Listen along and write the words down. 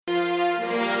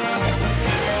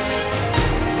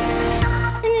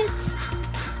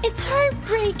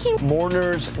watching.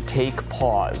 Mourners take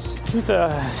pause. He's a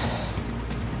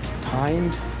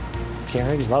kind,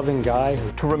 caring, loving guy.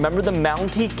 To remember the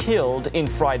Mountie killed in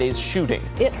Friday's shooting.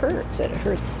 It hurts. It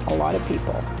hurts a lot of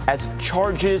people. As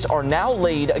charges are now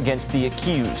laid against the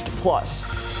accused.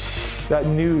 Plus, that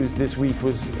news this week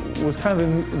was kind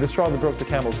of the straw that broke the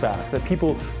camel's back, that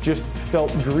people just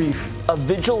felt grief. A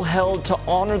vigil held to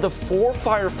honor the 4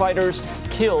 firefighters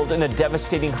killed in a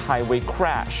devastating highway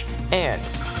crash. And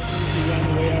He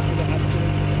ran away after the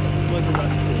accident, was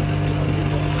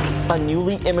arrested. A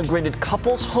newly immigrated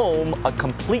couple's home, a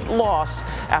complete loss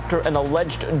after an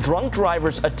alleged drunk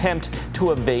driver's attempt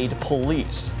to evade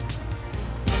police.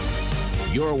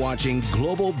 You're watching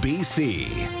Global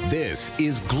BC. This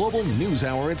is Global News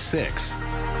Hour at 6.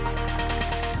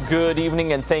 Good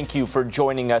evening and thank you for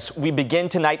joining us. We begin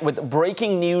tonight with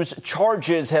breaking news.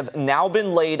 Charges have now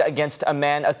been laid against a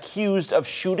man accused of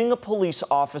shooting a police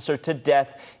officer to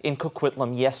death in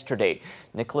Coquitlam yesterday.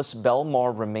 Nicholas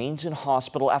Belmar remains in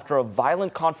hospital after a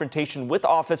violent confrontation with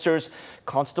officers.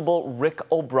 Constable Rick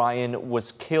O'Brien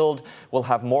was killed. We'll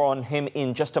have more on him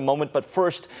in just a moment, but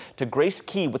first to Grace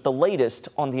Key with the latest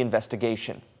on the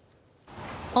investigation.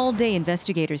 All day,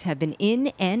 investigators have been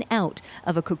in and out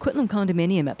of a Coquitlam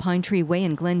condominium at Pine Tree Way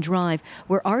and Glen Drive,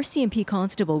 where RCMP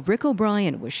Constable Rick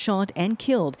O'Brien was shot and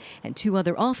killed, and 2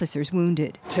 other officers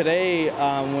wounded. Today,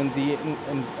 when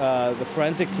the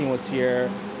forensic team was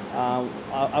here,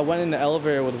 I went in the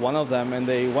elevator with one of them, and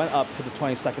they went up to the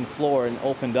 22nd floor and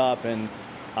opened up, and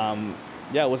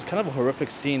it was kind of a horrific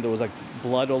scene. There was like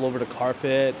blood all over the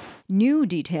carpet. New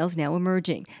details now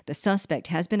emerging. The suspect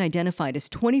has been identified as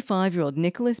 25-year-old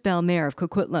Nicholas Belmar of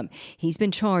Coquitlam. He's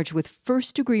been charged with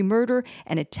first-degree murder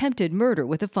and attempted murder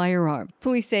with a firearm.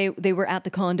 Police say they were at the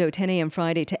condo 10 a.m.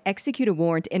 Friday to execute a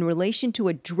warrant in relation to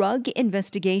a drug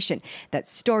investigation that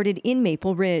started in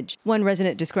Maple Ridge. One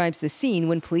resident describes the scene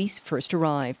when police first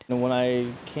arrived. And when I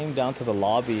came down to the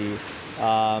lobby,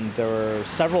 there were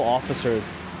several officers.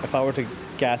 If I were to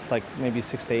guess, like maybe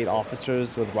 6 to 8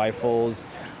 officers with rifles.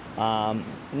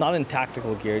 Not in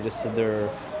tactical gear, just in their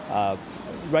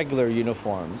regular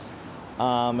uniforms.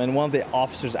 And one of the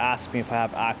officers asked me if I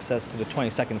have access to the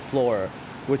 22nd floor,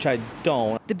 which I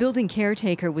don't. The building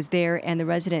caretaker was there, and the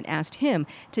resident asked him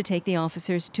to take the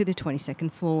officers to the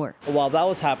 22nd floor. While that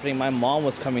was happening, my mom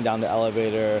was coming down the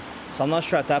elevator, so I'm not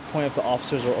sure at that point if the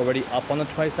officers were already up on the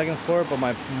 22nd floor, but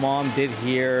my mom did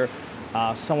hear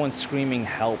someone screaming,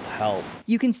 "Help, help."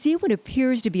 You can see what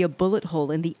appears to be a bullet hole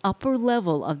in the upper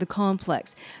level of the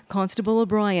complex. Constable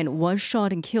O'Brien was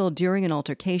shot and killed during an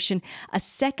altercation. A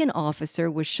second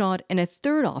officer was shot and a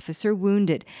third officer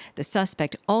wounded. The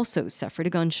suspect also suffered a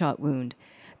gunshot wound.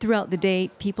 Throughout the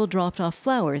day, people dropped off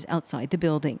flowers outside the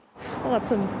building. Well,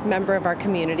 it's a member of our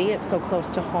community. It's so close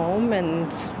to home,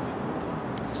 and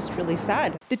it's just really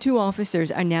sad. The 2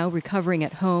 officers are now recovering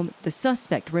at home. The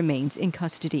suspect remains in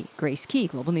custody. Grace Key,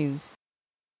 Global News.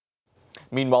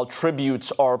 Meanwhile,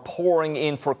 tributes are pouring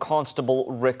in for Constable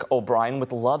Rick O'Brien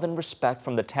with love and respect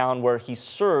from the town where he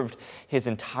served his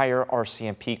entire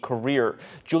RCMP career.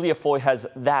 Julia Foy has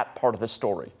that part of the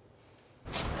story.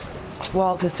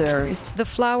 Well deserved. The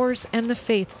flowers and the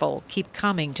faithful keep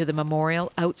coming to the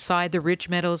memorial outside the Ridge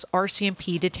Meadows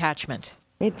RCMP detachment.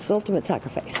 It's the ultimate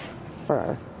sacrifice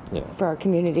for our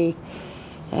community,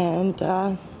 and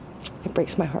it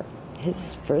breaks my heart.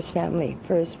 For his family,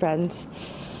 for his friends,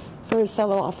 for his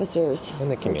fellow officers, in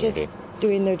the community, just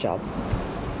doing their job.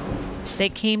 They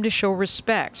came to show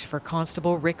respect for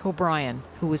Constable Rick O'Brien,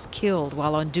 who was killed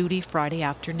while on duty Friday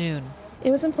afternoon.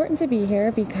 It was important to be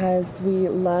here because we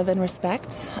love and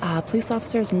respect police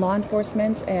officers and law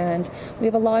enforcement, and we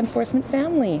have a law enforcement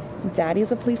family.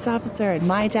 Daddy's a police officer, and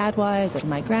my dad was, and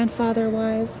my grandfather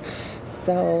was.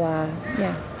 So,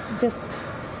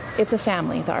 it's a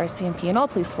family. The RCMP and all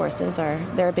police forces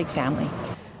they're a big family.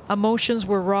 Emotions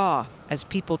were raw as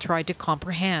people tried to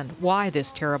comprehend why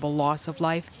this terrible loss of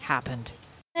life happened.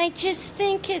 I just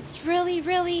think it's really,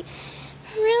 really,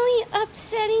 really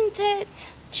upsetting that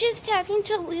just having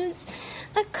to lose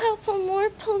a couple more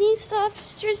police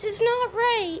officers is not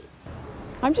right.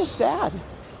 I'm just sad.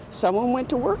 Someone went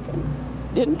to work and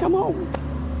didn't come home.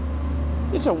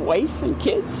 There's a wife and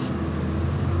kids.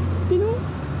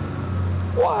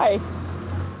 Why?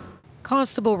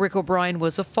 Constable Rick O'Brien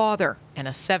was a father and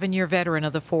a 7-year veteran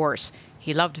of the force.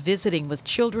 He loved visiting with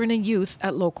children and youth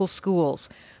at local schools.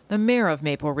 The mayor of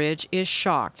Maple Ridge is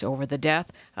shocked over the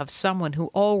death of someone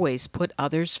who always put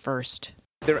others first.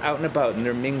 They're out and about and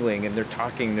they're mingling and they're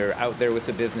talking. They're out there with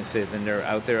the businesses and they're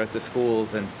out there at the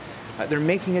schools, and they're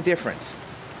making a difference.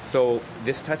 So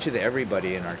this touches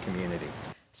everybody in our community.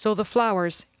 So the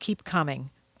flowers keep coming.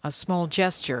 a small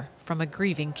gesture from a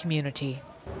grieving community.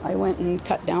 I went and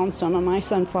cut down some of my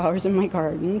sunflowers in my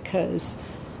garden because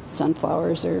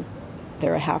sunflowers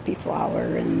they're a happy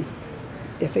flower, and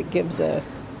if it gives a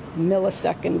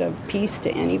millisecond of peace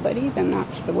to anybody, then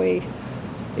that's the way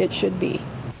it should be.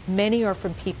 Many are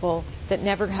from people that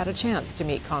never had a chance to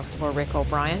meet Constable Rick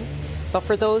O'Brien, but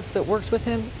for those that worked with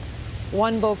him,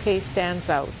 one bouquet stands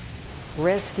out.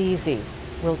 Rest easy.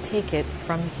 We'll take it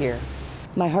from here.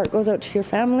 My heart goes out to your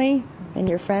family and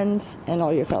your friends and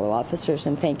all your fellow officers,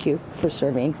 and thank you for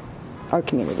serving our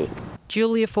community.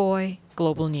 Julia Foy,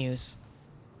 Global News.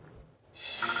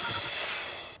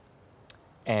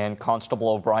 And Constable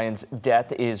O'Brien's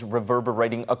death is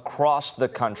reverberating across the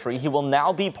country. He will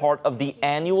now be part of the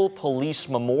annual police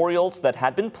memorials that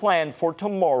had been planned for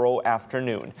tomorrow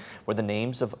afternoon, where the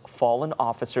names of fallen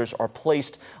officers are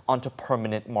placed onto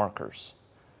permanent markers.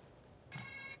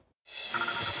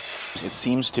 It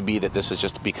seems to be that this has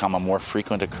just become a more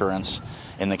frequent occurrence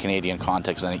in the Canadian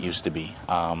context than it used to be.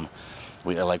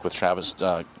 Like with Travis,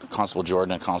 Constable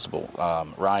Jordan and Constable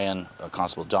Ryan,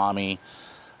 Constable Domi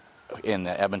in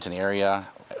the Edmonton area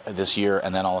this year,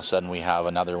 and then all of a sudden we have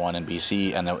another one in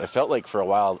BC. And it felt like for a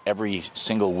while, every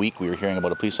single week we were hearing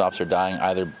about a police officer dying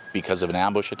either because of an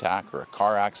ambush attack or a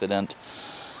car accident.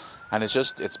 And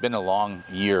it's been a long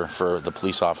year for the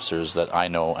police officers that I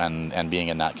know and being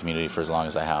in that community for as long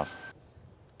as I have.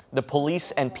 The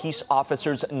Police and Peace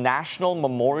Officers National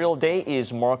Memorial Day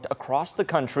is marked across the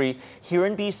country. Here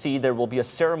in BC, there will be a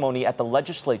ceremony at the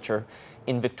legislature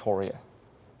in Victoria.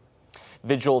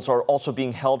 Vigils are also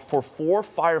being held for 4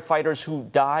 firefighters who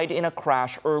died in a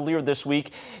crash earlier this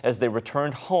week as they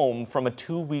returned home from a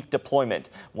 2-week deployment.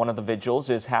 One of the vigils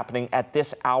is happening at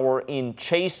this hour in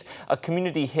Chase, a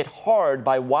community hit hard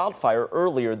by wildfire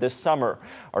earlier this summer.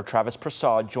 Our Travis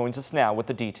Prasad joins us now with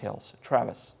the details.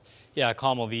 Travis. Yeah,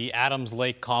 Kamal, the Adams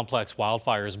Lake Complex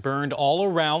wildfires burned all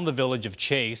around the village of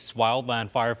Chase. Wildland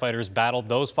firefighters battled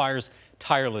those fires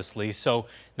tirelessly, so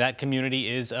that community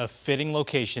is a fitting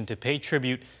location to pay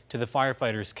tribute to the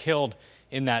firefighters killed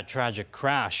in that tragic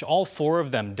crash. All 4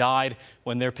 of them died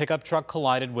when their pickup truck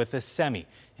collided with a semi.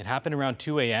 It happened around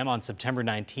 2 a.m. on September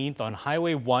 19th on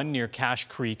Highway 1 near Cache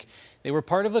Creek. They were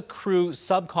part of a crew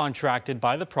subcontracted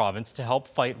by the province to help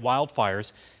fight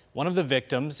wildfires. One of the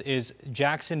victims is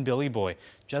Jackson Billy Boy,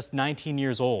 just 19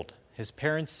 years old. His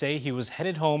parents say he was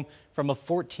headed home from a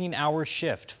 14-hour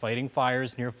shift fighting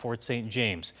fires near Fort St.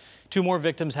 James. 2 more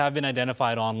victims have been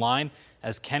identified online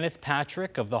as Kenneth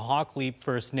Patrick of the Hawk Leap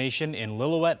First Nation in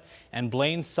Lillooet and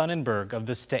Blaine Sonnenberg of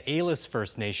the Sta'alis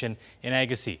First Nation in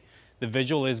Agassiz. The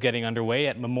vigil is getting underway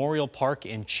at Memorial Park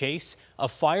in Chase. A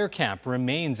fire camp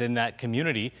remains in that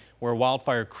community where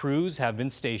wildfire crews have been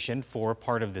stationed for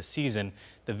part of the season.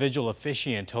 The vigil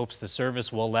officiant hopes the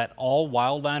service will let all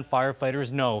wildland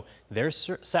firefighters know their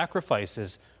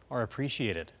sacrifices are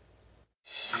appreciated.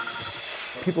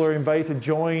 People are invited to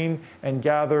join and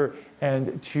gather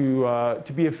and to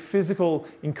be a physical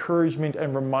encouragement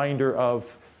and reminder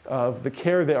of the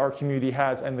care that our community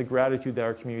has and the gratitude that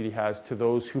our community has to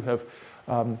those who have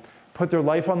put their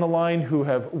life on the line, who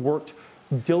have worked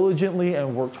diligently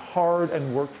and worked hard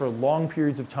and worked for long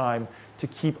periods of time to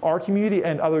keep our community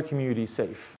and other communities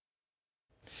safe.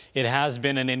 It has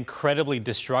been an incredibly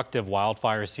destructive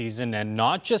wildfire season, and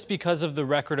not just because of the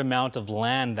record amount of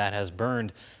land that has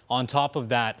burned. On top of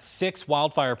that, 6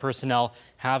 wildfire personnel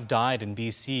have died in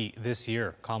BC this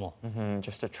year. Kamal.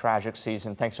 Just a tragic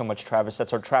season. Thanks so much, Travis.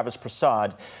 That's our Travis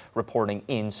Prasad reporting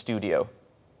in studio.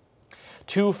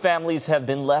 2 families have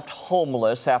been left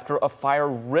homeless after a fire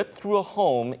ripped through a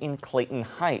home in Clayton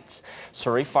Heights.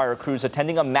 Surrey fire crews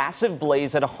attending a massive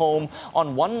blaze at a home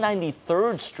on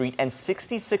 193rd Street and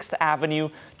 66th Avenue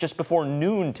just before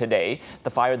noon today. The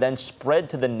fire then spread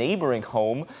to the neighboring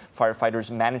home. Firefighters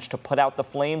managed to put out the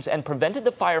flames and prevented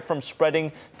the fire from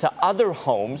spreading to other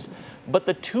homes. But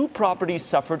the 2 properties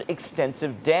suffered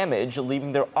extensive damage,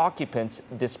 leaving their occupants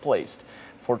displaced.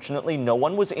 Fortunately, no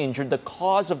one was injured. The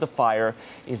cause of the fire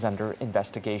is under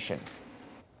investigation.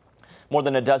 More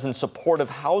than a dozen supportive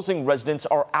housing residents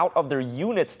are out of their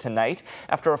units tonight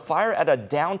after a fire at a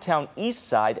downtown East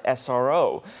Side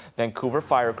SRO. Vancouver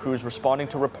fire crews responding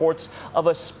to reports of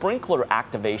a sprinkler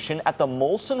activation at the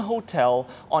Molson Hotel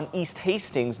on East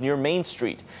Hastings near Main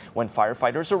Street. When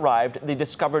firefighters arrived, they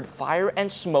discovered fire and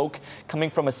smoke coming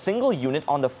from a single unit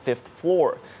on the 5th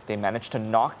floor. They managed to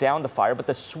knock down the fire, but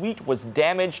the suite was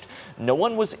damaged. No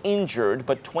one was injured,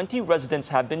 but 20 residents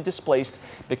have been displaced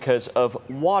because of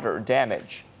water damage.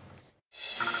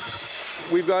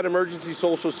 We've got emergency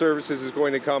social services is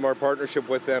going to come, our partnership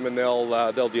with them, and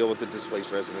they'll deal with the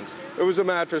displaced residents. It was a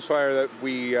mattress fire that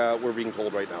we're being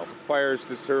told right now. Fire is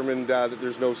determined that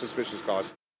there's no suspicious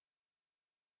cause.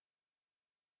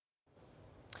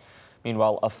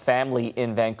 Meanwhile, a family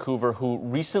in Vancouver who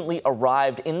recently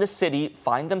arrived in the city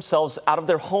find themselves out of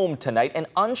their home tonight and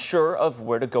unsure of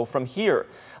where to go from here.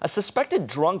 A suspected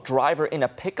drunk driver in a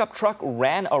pickup truck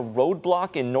ran a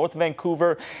roadblock in North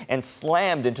Vancouver and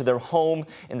slammed into their home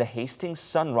in the Hastings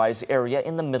Sunrise area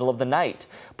in the middle of the night.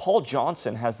 Paul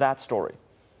Johnson has that story.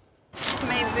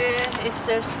 Maybe if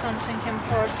there's something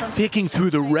important. Picking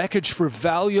through the wreckage for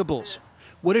valuables.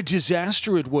 What a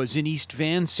disaster it was in East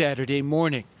Van Saturday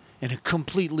morning. And a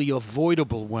completely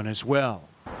avoidable one as well.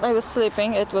 I was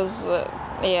sleeping. It was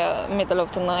middle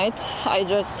of the night. I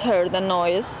just heard a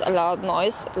noise, a loud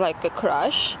noise, like a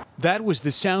crash. That was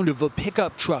the sound of a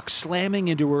pickup truck slamming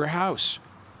into her house.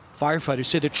 Firefighters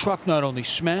say the truck not only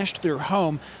smashed their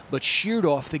home, but sheared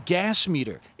off the gas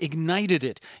meter, ignited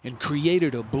it, and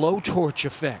created a blowtorch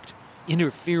effect,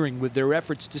 interfering with their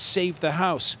efforts to save the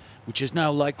house, which is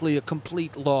now likely a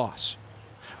complete loss.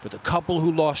 For the couple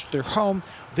who lost their home,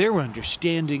 their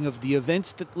understanding of the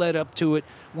events that led up to it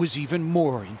was even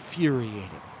more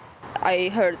infuriating. I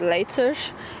heard later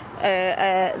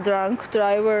a drunk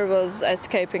driver was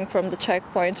escaping from the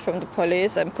checkpoint from the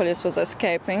police, and police was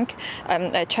escaping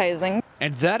and chasing.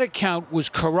 And that account was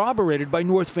corroborated by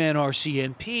North Van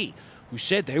RCMP, who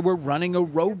said they were running a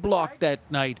roadblock that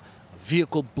night. A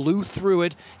vehicle blew through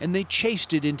it, and they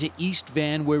chased it into East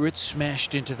Van, where it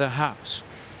smashed into the house.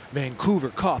 Vancouver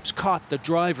cops caught the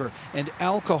driver, and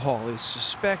alcohol is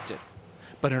suspected.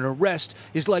 But an arrest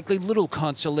is likely little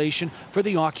consolation for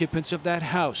the occupants of that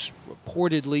house,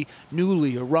 reportedly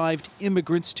newly arrived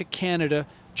immigrants to Canada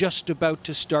just about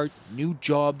to start new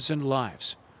jobs and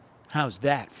lives. How's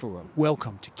that for a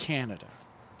welcome to Canada?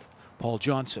 Paul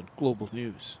Johnson, Global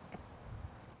News.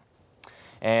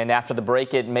 And after the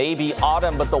break, it may be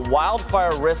autumn, but the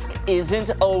wildfire risk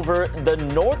isn't over. The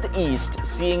Northeast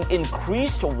seeing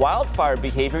increased wildfire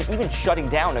behavior, even shutting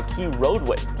down a key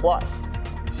roadway. Plus,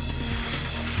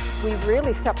 we've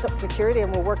really stepped up security,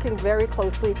 and we're working very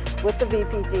closely with the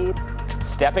VPD.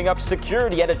 Stepping up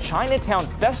security at a Chinatown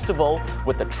festival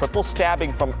with the triple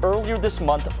stabbing from earlier this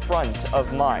month front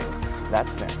of mind.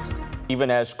 That's next. Even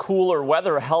as cooler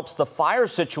weather helps the fire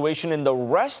situation in the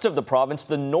rest of the province,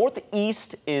 the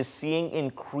Northeast is seeing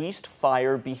increased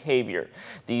fire behavior.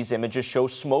 These images show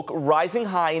smoke rising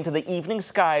high into the evening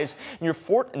skies near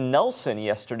Fort Nelson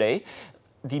yesterday.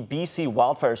 The BC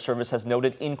Wildfire Service has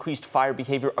noted increased fire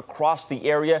behavior across the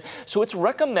area, so it's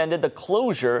recommended the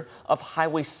closure of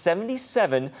Highway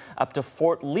 77 up to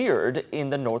Fort Leard in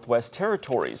the Northwest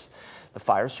Territories. The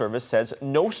Fire Service says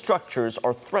no structures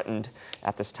are threatened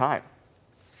at this time.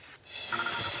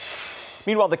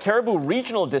 Meanwhile, the Cariboo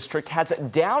Regional District has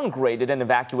downgraded an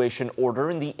evacuation order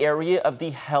in the area of the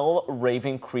Hell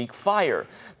Raven Creek fire.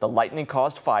 The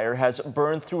lightning-caused fire has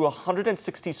burned through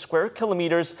 160 square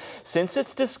kilometers since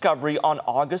its discovery on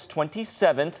August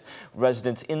 27th.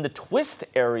 Residents in the Twist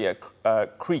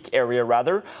Creek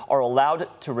area are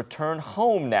allowed to return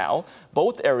home now.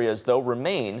 Both areas, though,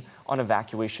 remain on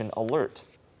evacuation alert.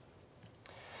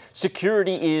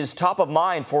 Security is top of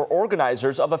mind for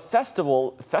organizers of a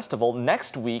festival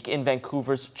next week in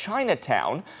Vancouver's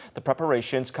Chinatown. The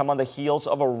preparations come on the heels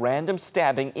of a random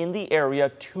stabbing in the area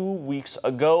 2 weeks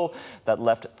ago that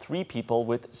left 3 people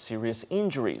with serious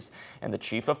injuries. And the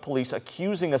chief of police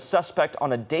accusing a suspect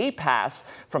on a day pass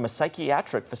from a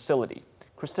psychiatric facility.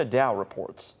 Krista Dow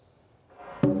reports.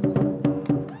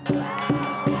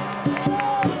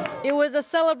 It was a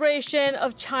celebration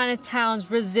of Chinatown's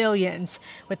resilience,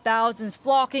 with thousands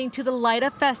flocking to the Light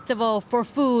Up Festival for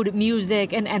food,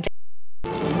 music, and entertainment.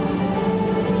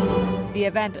 The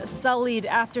event sullied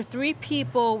after 3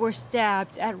 people were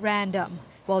stabbed at random.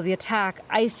 While the attack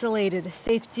isolated,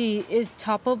 safety is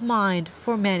top of mind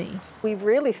for many. We've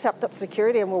really stepped up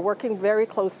security, and we're working very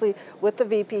closely with the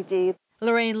VPD.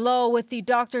 Lorraine Lowe with the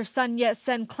Dr. Sun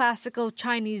Yat-sen Classical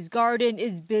Chinese Garden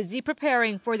is busy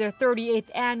preparing for their 38th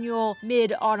annual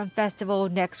Mid-Autumn Festival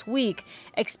next week,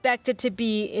 expected to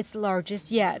be its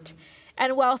largest yet.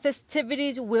 And while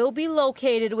festivities will be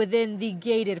located within the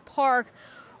gated park,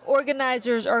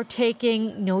 organizers are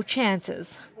taking no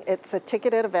chances. It's a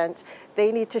ticketed event.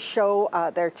 They need to show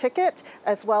their ticket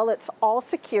as well. It's all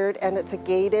secured, and it's a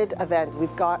gated event.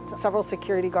 We've got several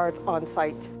security guards on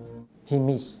site. He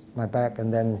missed my back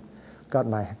and then got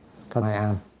my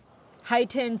arm.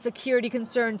 Heightened security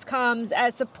concerns comes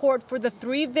as support for the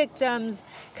 3 victims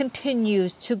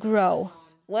continues to grow.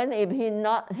 If he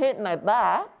not hit my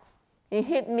back, it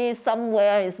hit me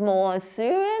somewhere is more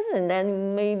serious, and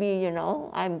then maybe,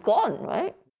 I'm gone,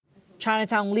 right?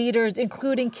 Chinatown leaders,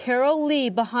 including Carol Lee,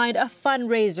 behind a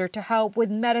fundraiser to help with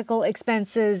medical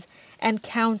expenses and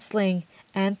counseling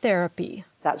and therapy.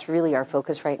 That's really our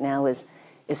focus right now is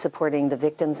supporting the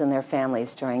victims and their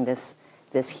families during this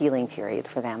healing period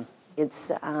for them.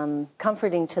 It's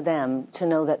comforting to them to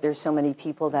know that there's so many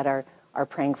people that are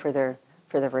praying for their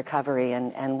recovery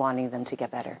and wanting them to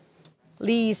get better.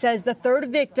 Lee says the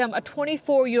third victim, a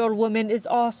 24-year-old woman, is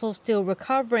also still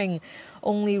recovering,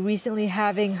 only recently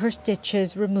having her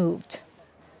stitches removed.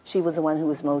 She was the one who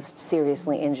was most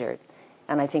seriously injured,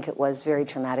 and I think it was very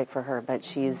traumatic for her, but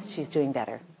she's doing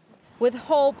better. With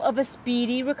hope of a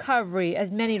speedy recovery,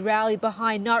 as many rally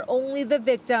behind not only the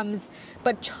victims,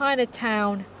 but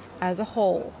Chinatown as a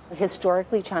whole.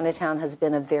 Historically, Chinatown has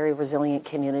been a very resilient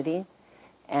community,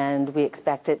 and we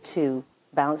expect it to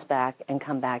bounce back and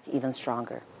come back even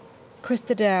stronger.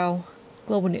 Krista Dow,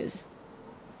 Global News.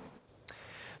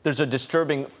 There's a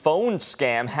disturbing phone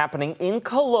scam happening in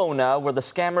Kelowna where the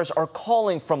scammers are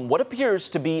calling from what appears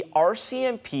to be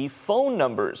RCMP phone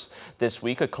numbers. This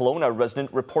week, a Kelowna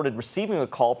resident reported receiving a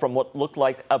call from what looked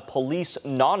like a police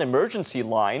non-emergency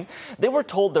line. They were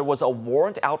told there was a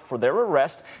warrant out for their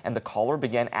arrest, and the caller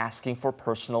began asking for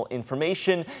personal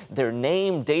information, their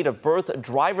name, date of birth,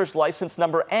 driver's license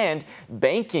number, and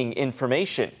banking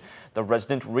information. The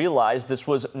resident realized this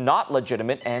was not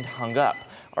legitimate and hung up.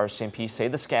 RCMP say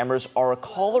the scammers are a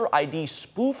caller ID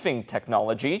spoofing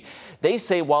technology. They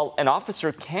say while an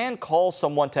officer can call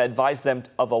someone to advise them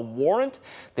of a warrant,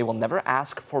 they will never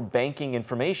ask for banking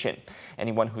information.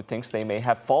 Anyone who thinks they may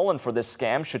have fallen for this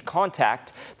scam should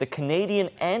contact the Canadian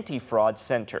Anti-Fraud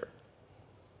Centre.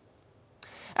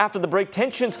 After the break,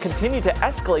 tensions continue to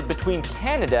escalate between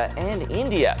Canada and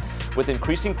India, with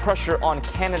increasing pressure on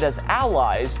Canada's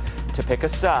allies to pick a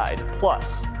side.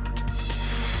 Plus,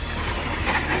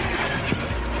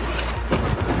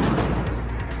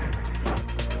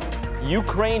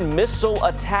 Ukraine missile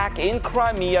attack in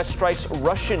Crimea strikes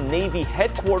Russian Navy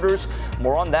headquarters.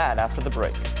 More on that after the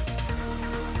break.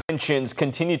 Tensions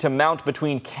continue to mount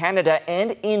between Canada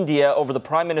and India over the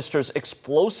Prime Minister's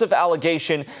explosive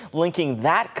allegation linking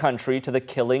that country to the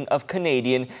killing of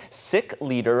Canadian Sikh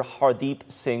leader Hardeep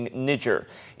Singh Nijjar.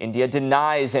 India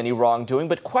denies any wrongdoing,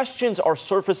 but questions are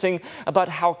surfacing about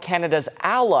how Canada's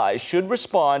allies should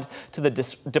respond to the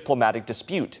diplomatic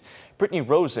dispute. Brittany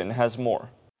Rosen has more.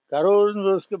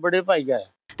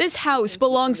 This house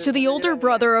belongs to the older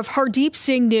brother of Hardeep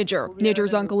Singh Nijjar.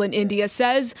 Nijjar's uncle in India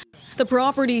says the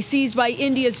property seized by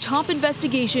India's top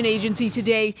investigation agency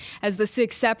today as the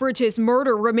Sikh separatist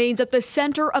murder remains at the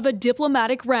center of a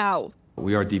diplomatic row.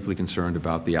 We are deeply concerned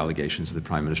about the allegations that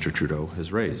Prime Minister Trudeau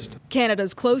has raised.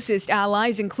 Canada's closest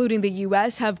allies, including the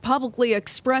U.S., have publicly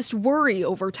expressed worry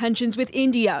over tensions with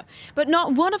India. But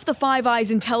not one of the Five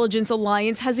Eyes intelligence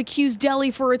alliance has accused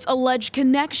Delhi for its alleged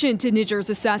connection to Nijjar's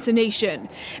assassination.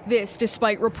 This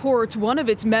despite reports one of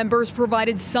its members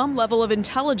provided some level of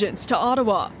intelligence to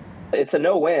Ottawa. It's a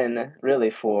no-win, really,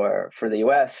 for the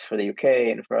U.S., for the U.K.,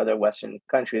 and for other Western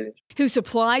countries. Who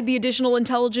supplied the additional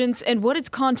intelligence and what its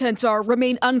contents are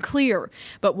remain unclear.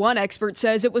 But one expert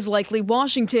says it was likely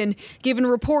Washington, given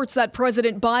reports that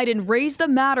President Biden raised the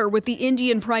matter with the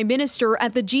Indian Prime Minister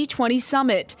at the G20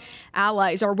 summit.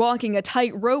 Allies are walking a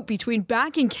tightrope between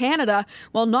backing Canada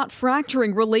while not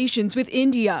fracturing relations with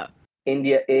India.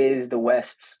 India is the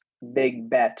West's big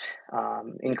bet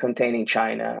in containing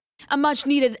China. A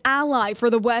much-needed ally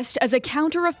for the West as a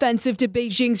counteroffensive to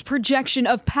Beijing's projection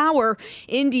of power.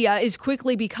 India is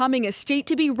quickly becoming a state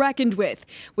to be reckoned with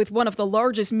one of the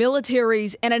largest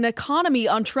militaries and an economy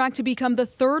on track to become the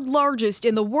third largest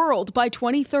in the world by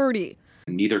 2030.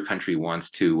 Neither country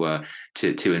wants to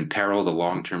imperil the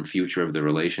long-term future of the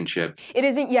relationship. It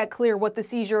isn't yet clear what the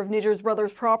seizure of Nijjar's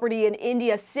brother's property in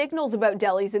India signals about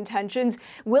Delhi's intentions.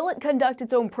 Will it conduct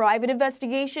its own private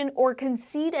investigation or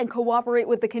concede and cooperate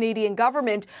with the Canadian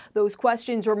government? Those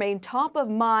questions remain top of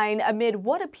mind amid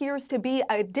what appears to be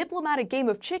a diplomatic game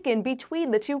of chicken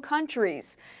between the two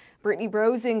countries. Brittany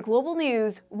Rosen, Global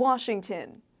News,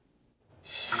 Washington.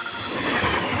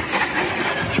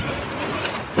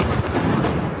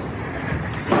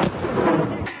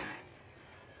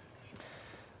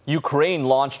 Ukraine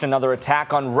launched another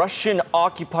attack on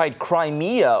Russian-occupied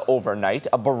Crimea overnight.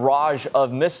 A barrage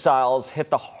of missiles hit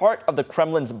the heart of the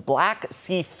Kremlin's Black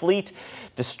Sea Fleet,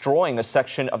 destroying a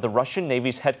section of the Russian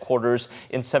Navy's headquarters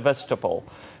in Sevastopol.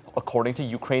 According to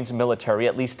Ukraine's military,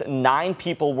 at least 9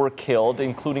 people were killed,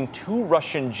 including 2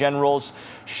 Russian generals,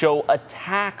 show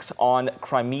attacks on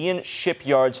Crimean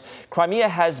shipyards. Crimea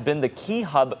has been the key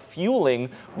hub fueling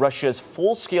Russia's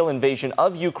full-scale invasion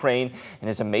of Ukraine and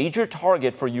is a major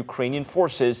target for Ukrainian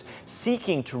forces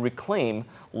seeking to reclaim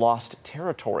lost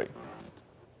territory.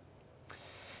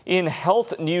 In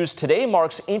health news, today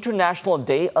marks International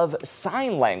Day of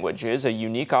Sign Languages, a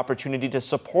unique opportunity to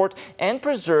support and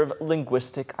preserve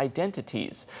linguistic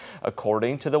identities.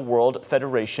 According to the World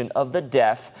Federation of the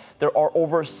Deaf, there are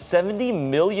over 70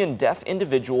 million deaf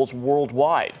individuals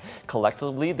worldwide.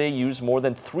 Collectively, they use more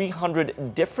than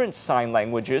 300 different sign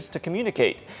languages to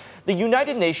communicate. The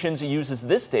United Nations uses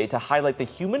this day to highlight the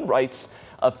human rights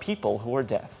of people who are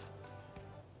deaf.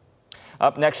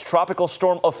 Up next, Tropical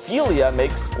Storm Ophelia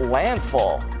makes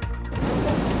landfall.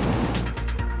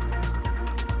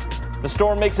 The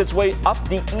storm makes its way up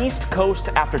the east coast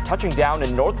after touching down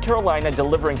in North Carolina,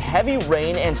 delivering heavy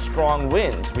rain and strong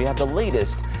winds. We have the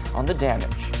latest on the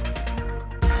damage.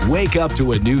 Wake up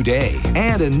to a new day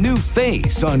and a new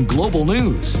face on Global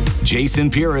News.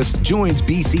 Jason Pierce joins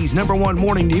BC's #1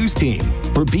 morning news team.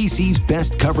 For BC's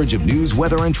best coverage of news,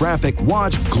 weather, and traffic,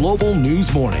 watch Global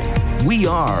News Morning. We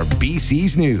are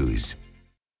BC's News.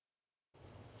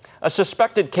 A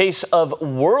suspected case of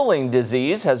whirling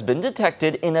disease has been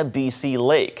detected in a BC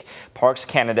lake. Parks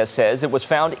Canada says it was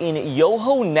found in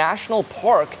Yoho National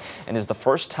Park and is the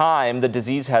first time the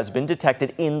disease has been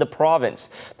detected in the province.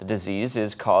 The disease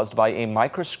is caused by a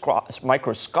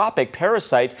microscopic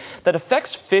parasite that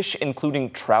affects fish,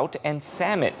 including trout and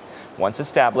salmon. Once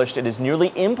established, it is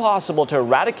nearly impossible to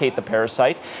eradicate the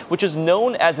parasite, which is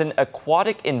known as an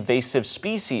aquatic invasive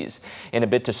species. In a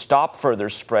bid to stop further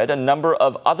spread, a number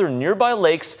of other nearby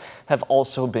lakes have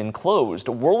also been closed.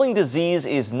 Whirling disease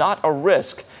is not a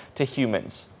risk to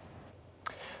humans.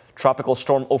 Tropical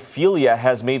storm Ophelia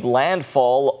has made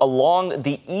landfall along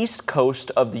the east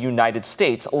coast of the United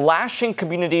States, lashing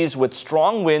communities with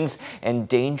strong winds and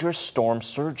dangerous storm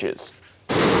surges.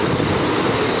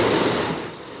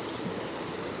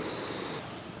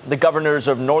 The governors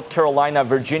of North Carolina,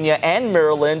 Virginia, and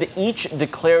Maryland each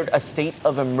declared a state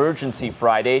of emergency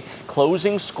Friday,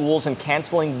 closing schools and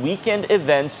canceling weekend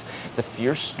events. The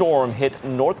fierce storm hit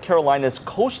North Carolina's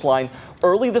coastline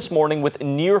early this morning with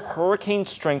near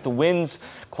hurricane-strength winds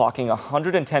clocking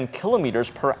 110 kilometers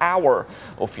per hour.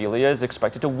 Ophelia is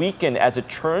expected to weaken as it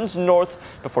turns north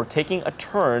before taking a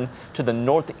turn to the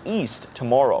northeast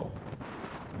tomorrow.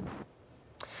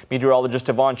 Meteorologist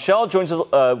Yvonne Schell joins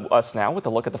us now with a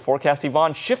look at the forecast.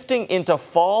 Yvonne, shifting into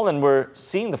fall, and we're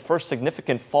seeing the first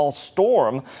significant fall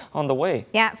storm on the way.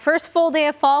 Yeah, first full day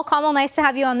of fall. Kamal, nice to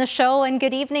have you on the show, and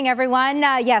good evening, everyone.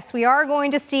 Yes, we are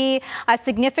going to see a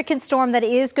significant storm that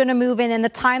is going to move in, and the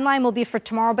timeline will be for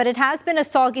tomorrow, but it has been a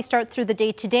soggy start through the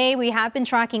day today. We have been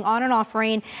tracking on and off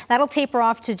rain. That'll taper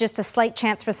off to just a slight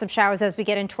chance for some showers as we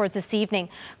get in towards this evening.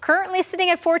 Currently sitting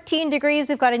at 14 degrees.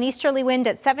 We've got an easterly wind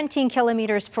at 17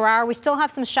 kilometers per hour. We still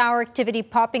have some shower activity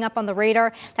popping up on the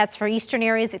radar. That's for eastern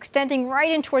areas, extending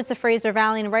right in towards the Fraser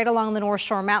Valley and right along the North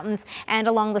Shore Mountains and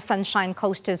along the Sunshine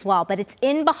Coast as well. But it's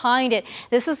in behind it.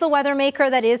 This is the weather maker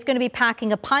that is going to be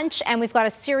packing a punch, and we've got a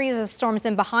series of storms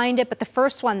in behind it. But the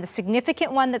first one, the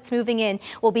significant one that's moving in,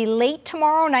 will be late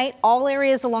tomorrow night. All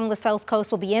areas along the south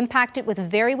coast will be impacted with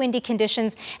very windy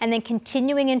conditions, and then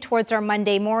continuing in towards our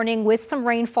Monday morning with some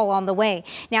rainfall on the way.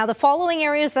 Now, the following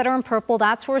areas that are in purple,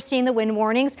 that's where we're seeing the wind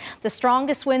warnings. The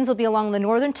strongest winds will be along the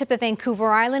northern tip of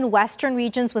Vancouver Island, western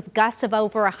regions with gusts of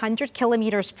over 100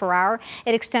 kilometers per hour.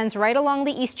 It extends right along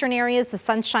the eastern areas, the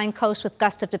Sunshine Coast with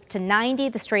gusts of up to 90.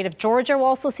 The Strait of Georgia will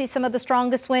also see some of the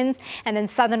strongest winds. And then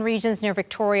southern regions near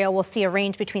Victoria will see a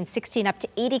range between 60 and up to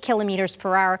 80 kilometers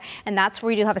per hour. And that's where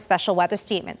we do have a special weather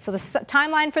statement. So the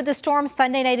timeline for the storm,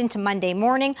 Sunday night into Monday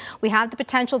morning, we have the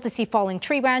potential to see falling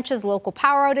tree branches, local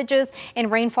power outages,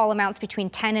 and rainfall amounts between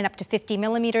 10 and up to 50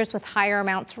 millimeters with higher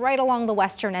amounts right along the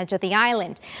western edge of the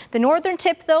island. The northern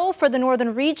tip, though, for the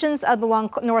northern regions of the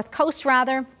north coast,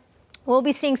 we'll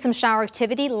be seeing some shower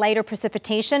activity, lighter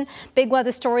precipitation. Big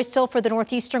weather story still for the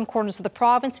northeastern corners of the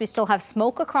province. We still have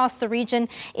smoke across the region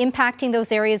impacting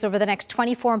those areas over the next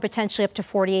 24 and potentially up to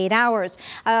 48 hours.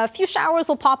 A few showers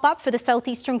will pop up for the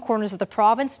southeastern corners of the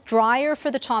province. Drier for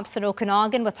the tops at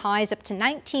Okanagan with highs up to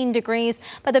 19 degrees.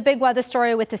 But the big weather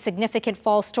story with the significant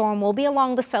fall storm will be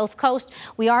along the south coast.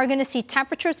 We are going to see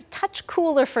temperatures a touch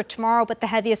cooler for tomorrow, but the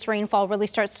heaviest rainfall really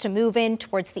starts to move in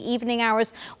towards the evening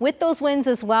hours with those winds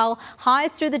as well.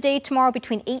 Highs through the day tomorrow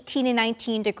between 18 and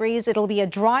 19 degrees. It'll be a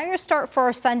drier start for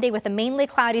our Sunday with a mainly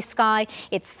cloudy sky.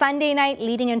 It's Sunday night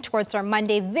leading in towards our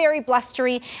Monday, very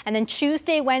blustery. And then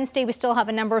Tuesday, Wednesday, we still have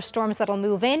a number of storms that'll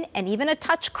move in, and even a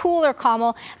touch cooler,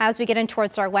 Kamal, as we get in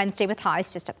towards our Wednesday with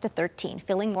highs just up to 13,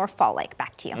 feeling more fall-like.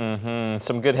 Back to you.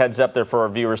 Some good heads up there for our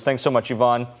viewers. Thanks so much,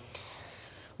 Yvonne.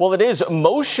 Well, it is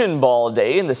Motion Ball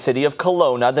Day in the city of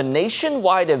Kelowna. The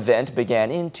nationwide event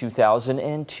began in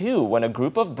 2002 when a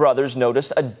group of brothers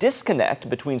noticed a disconnect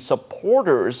between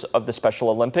supporters of the Special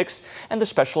Olympics and the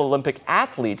Special Olympic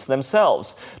athletes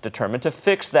themselves. Determined to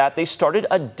fix that, they started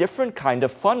a different kind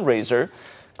of fundraiser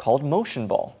called Motion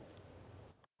Ball.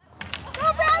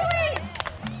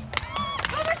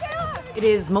 It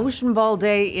is Motion Ball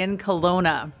Day in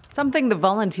Kelowna, something the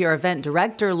volunteer event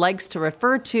director likes to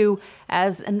refer to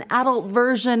as an adult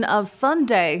version of Fun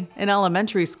Day in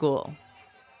elementary school.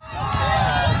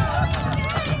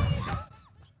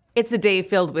 It's a day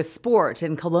filled with sport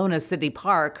in Kelowna City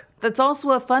Park that's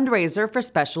also a fundraiser for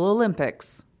Special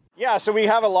Olympics. Yeah, so we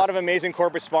have a lot of amazing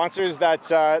corporate sponsors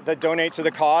that donate to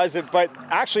the cause, but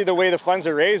actually the way the funds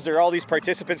are raised, there are all these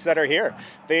participants that are here.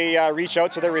 They reach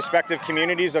out to their respective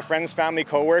communities of friends, family,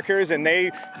 co-workers, and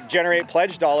they generate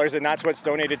pledge dollars, and that's what's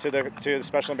donated to the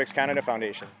Special Olympics Canada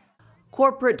Foundation.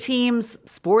 Corporate teams,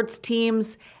 sports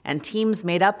teams, and teams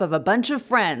made up of a bunch of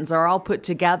friends are all put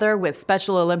together with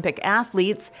Special Olympic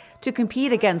athletes to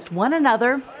compete against one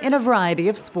another in a variety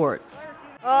of sports.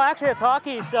 Actually, it's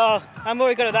hockey, so I'm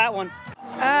really good at that one.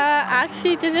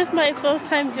 Actually, this is my first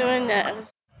time doing this.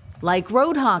 Like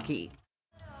road hockey,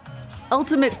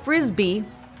 ultimate frisbee,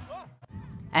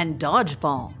 and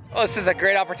dodgeball. Well, this is a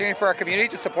great opportunity for our community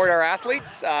to support our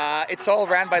athletes. It's all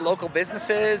ran by local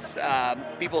businesses,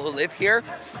 people who live here.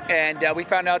 And we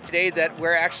found out today that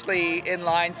we're actually in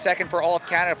line second for all of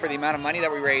Canada for the amount of money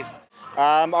that we raised.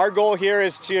 Our goal here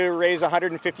is to raise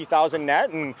 $150,000 net,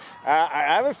 and I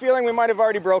have a feeling we might have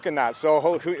already broken that.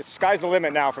 So sky's the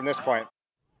limit now from this point.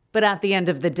 But at the end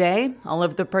of the day, all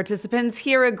of the participants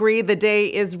here agree the day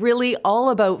is really all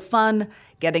about fun,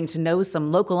 getting to know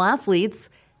some local athletes,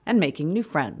 and making new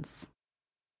friends.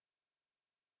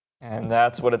 And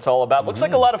that's what it's all about. Looks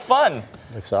like a lot of fun.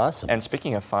 Looks awesome. And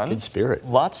speaking of fun, good spirit.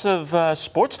 Lots of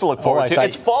sports to look forward to.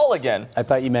 It's fall again. I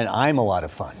thought you meant I'm a lot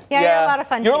of fun. Yeah, you're a lot of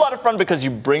fun. You're a lot of fun because you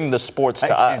bring the sports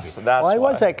to us. That's I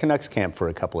why. was at Canucks camp for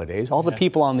a couple of days. All the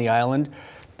people on the island,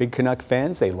 big Canuck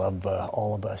fans. They love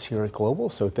all of us here at Global.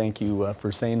 So thank you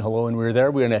for saying hello when we were there.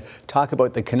 We're going to talk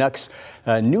about the Canucks'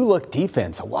 new look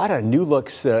defense. A lot of new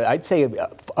looks. I'd say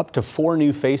up to 4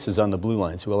 new faces on the blue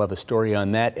line. So we'll have a story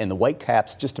on that. And the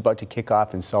Whitecaps just about to kick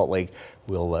off in Salt Lake.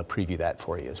 We'll preview that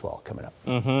for you as well coming up.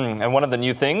 And one of the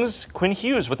new things, Quinn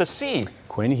Hughes with a C.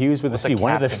 Quinn Hughes with a C.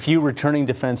 One of the few returning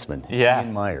defensemen. Yeah.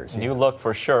 Ian Myers. New look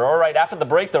for sure. All right, after the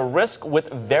break, the risk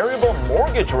with variable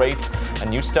mortgage rates. A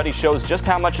new study shows just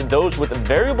how much those with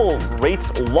variable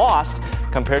rates lost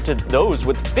compared to those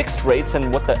with fixed rates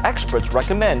and what the experts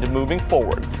recommend moving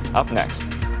forward. Up next.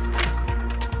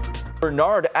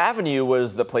 Bernard Avenue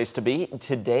was the place to be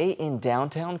today in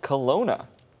downtown Kelowna.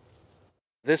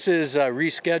 This is a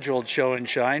rescheduled show and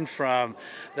shine from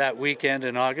that weekend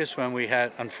in August when we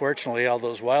had, unfortunately, all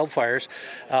those wildfires.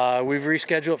 We've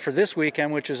rescheduled for this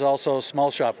weekend, which is also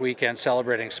Small Shop Weekend,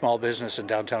 celebrating small business in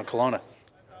downtown Kelowna.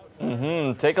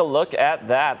 Take a look at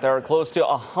that. There are close to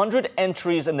 100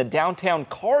 entries in the downtown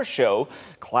car show.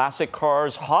 Classic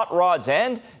cars, hot rods,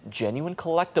 and genuine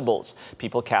collectibles.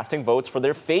 People casting votes for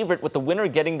their favorite, with the winner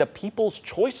getting the People's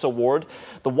Choice Award.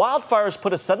 The wildfires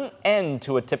put a sudden end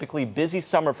to a typically busy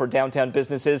summer for downtown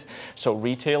businesses, so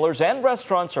retailers and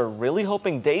restaurants are really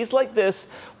hoping days like this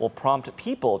will prompt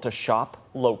people to shop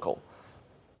local.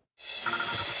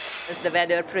 Is the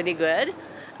weather pretty good?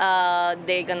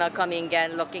 They're gonna come in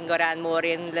and looking around more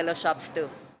in little shops too.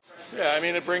 Yeah, I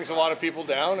mean, it brings a lot of people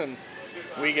down, and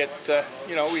we get,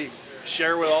 we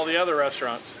share with all the other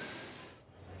restaurants.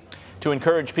 To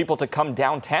encourage people to come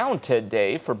downtown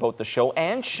today for both the show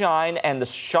and shine and the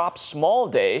Shop Small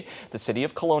Day, the City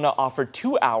of Kelowna offered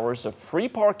 2 hours of free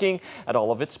parking at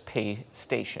all of its pay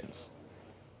stations.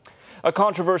 A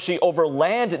controversy over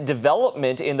land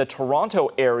development in the Toronto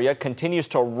area continues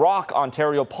to rock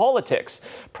Ontario politics.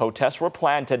 Protests were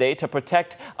planned today to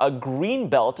protect a green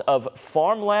belt of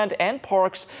farmland and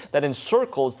parks that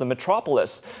encircles the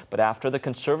metropolis. But after the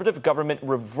Conservative government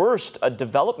reversed a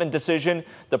development decision,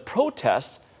 the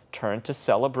protests turned to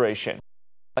celebration.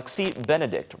 Lexi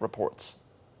Benedict reports.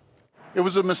 It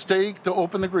was a mistake to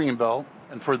open the greenbelt,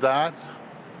 and for that,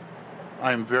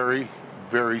 I'm very,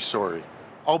 very sorry.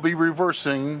 I'll be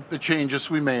reversing the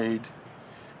changes we made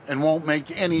and won't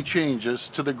make any changes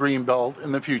to the greenbelt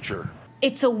in the future.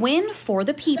 It's a win for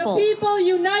the people. The people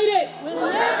united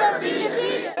will never be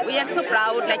defeated. We are so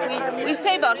proud, we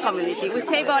save our community, we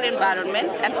save our environment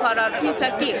and for our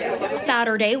future kids.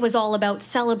 Saturday was all about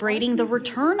celebrating the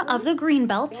return of the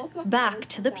Greenbelt back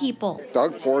to the people.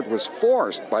 Doug Ford was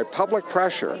forced by public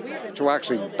pressure to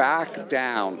actually back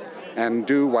down and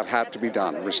do what had to be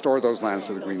done, restore those lands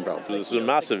to the Greenbelt. This is a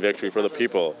massive victory for the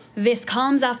people. This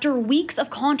comes after weeks of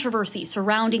controversy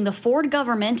surrounding the Ford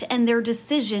government and their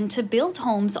decision to build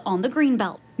homes on the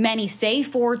Greenbelt. Many say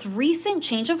Ford's recent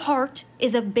change of heart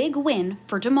is a big win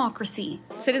for democracy.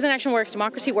 Citizen action works,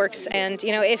 democracy works, and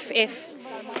if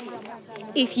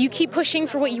you keep pushing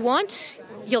for what you want,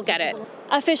 you'll get it.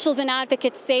 Officials and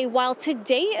advocates say while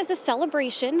today is a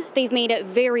celebration, they've made it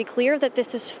very clear that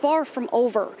this is far from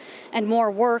over and more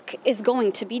work is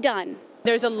going to be done.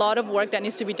 There's a lot of work that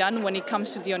needs to be done when it comes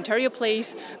to the Ontario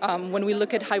Place, when we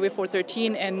look at Highway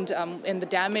 413 and the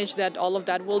damage that all of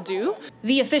that will do.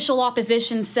 The official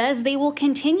opposition says they will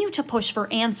continue to push for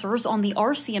answers on the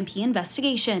RCMP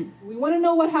investigation. We want to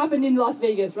know what happened in Las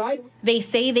Vegas, right? They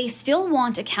say they still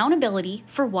want accountability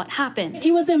for what happened.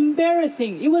 It was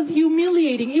embarrassing. It was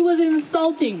humiliating. It was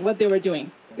insulting what they were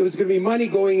doing. It was going to be money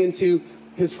going into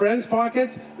his friends'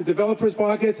 pockets, the developers'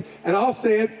 pockets, and I'll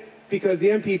say it because the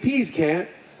MPPs can't,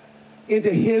 into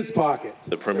his pockets.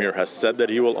 The Premier has said that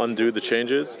he will undo the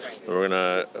changes. We're going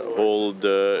to hold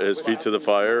his feet to the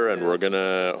fire, and we're going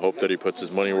to hope that he puts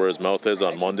his money where his mouth is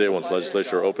on Monday once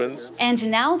legislature opens. And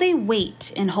now they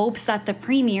wait in hopes that the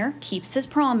Premier keeps his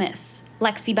promise.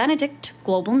 Lexi Benedict,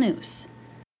 Global News.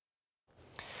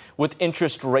 With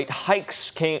interest rate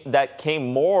hikes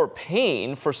came more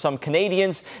pain for some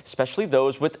Canadians, especially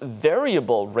those with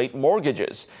variable rate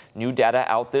mortgages. New data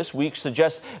out this week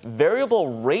suggests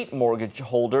variable rate mortgage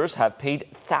holders have paid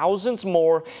thousands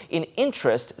more in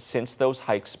interest since those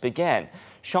hikes began.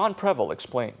 Sean Prevel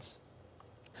explains.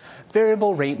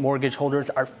 Variable rate mortgage holders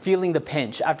are feeling the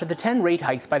pinch after the 10 rate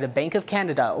hikes by the Bank of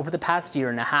Canada over the past year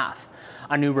and a half.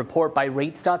 A new report by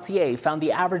Rates.ca found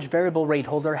the average variable rate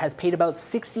holder has paid about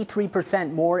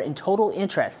 63% more in total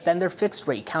interest than their fixed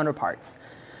rate counterparts.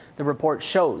 The report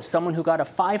shows someone who got a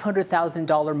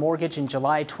 $500,000 mortgage in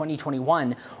July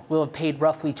 2021 will have paid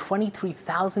roughly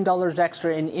 $23,000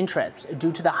 extra in interest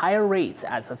due to the higher rates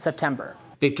as of September.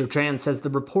 Victor Tran says the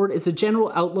report is a general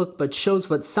outlook but shows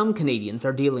what some Canadians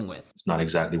are dealing with. It's not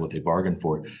exactly what they bargained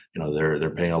for. They're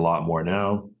paying a lot more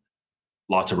now.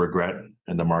 Lots of regret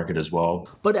in the market as well.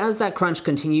 But as that crunch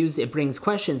continues, it brings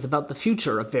questions about the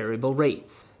future of variable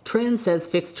rates. Tran says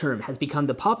fixed term has become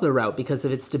the popular route because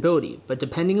of its stability, but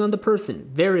depending on the person,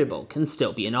 variable can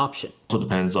still be an option. It also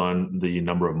depends on the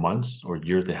number of months or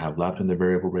years they have left in the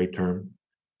variable rate term.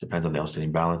 Depends on the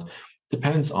outstanding balance.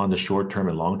 Depends on the short-term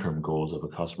and long-term goals of a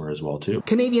customer as well, too.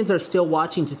 Canadians are still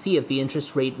watching to see if the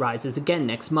interest rate rises again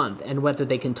next month and whether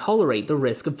they can tolerate the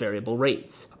risk of variable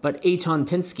rates. But Eitan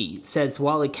Pinsky says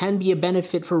while it can be a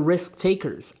benefit for risk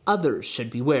takers, others should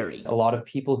be wary. A lot of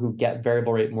people who get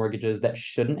variable rate mortgages that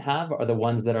shouldn't have are the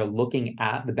ones that are looking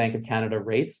at the Bank of Canada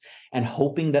rates and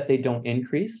hoping that they don't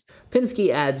increase. Pinsky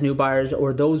adds new buyers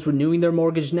or those renewing their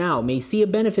mortgage now may see a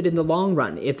benefit in the long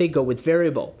run if they go with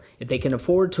variable. If they can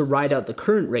afford to ride out the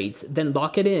current rates, then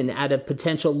lock it in at a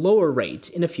potential lower rate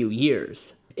in a few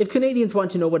years. If Canadians want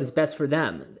to know what is best for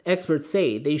them, experts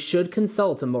say they should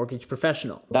consult a mortgage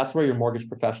professional. That's where your mortgage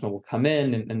professional will come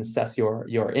in and assess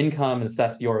your income and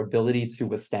assess your ability to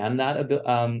withstand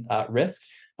that risk.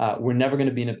 We're never going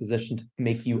to be in a position to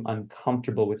make you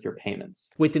uncomfortable with your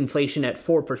payments. With inflation at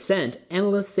 4%,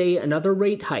 analysts say another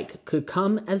rate hike could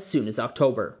come as soon as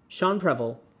October. Sean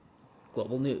Prevel,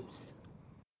 Global News.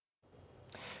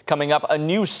 Coming up, a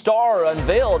new star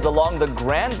unveiled along the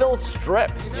Granville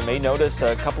Strip. You may notice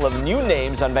a couple of new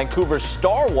names on Vancouver's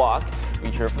Star Walk. We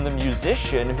hear from the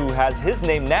musician who has his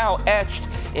name now etched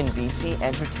in BC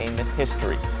entertainment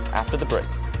history. After the break.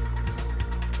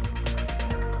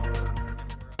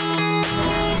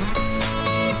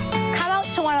 Come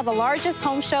out to one of the largest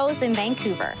home shows in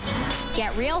Vancouver.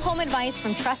 Get real home advice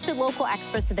from trusted local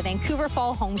experts at the Vancouver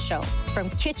Fall Home Show. From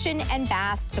kitchen and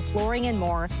baths to flooring and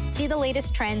more, see the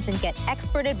latest trends and get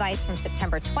expert advice from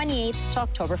September 28th to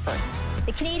October 1st.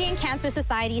 The Canadian Cancer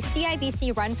Society's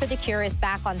CIBC Run for the Cure is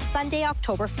back on Sunday,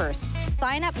 October 1st.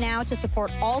 Sign up now to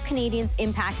support all Canadians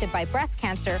impacted by breast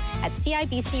cancer at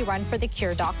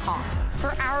CIBCRunforthecure.com.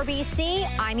 For Our BC,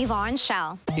 I'm Yvonne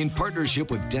Schell. In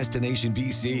partnership with Destination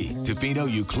BC, Tofino,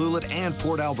 Ucluelet, and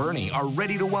Port Alberni are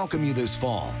ready to welcome you this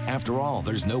fall. After all,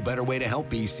 there's no better way to help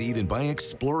BC than by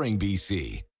exploring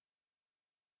BC.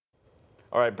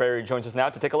 All right, Barry joins us now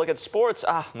to take a look at sports.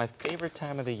 My favorite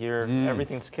time of the year.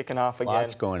 Everything's kicking off again.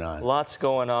 Lots going on. Lots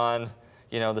going on.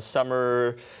 the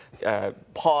summer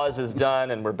pause is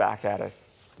done and we're back at it.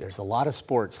 There's a lot of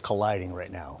sports colliding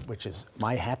right now, which is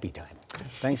my happy time.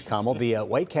 Thanks, Kamal. The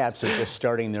Whitecaps are just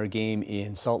starting their game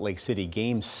in Salt Lake City,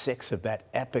 Game 6 of that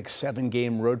epic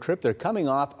 7-game road trip. They're coming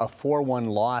off a 4-1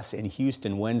 loss in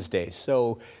Houston Wednesday,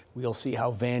 so we'll see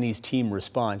how Vanny's team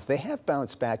responds. They have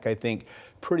bounced back, I think,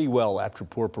 pretty well after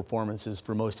poor performances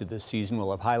for most of this season.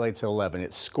 We'll have highlights at 11.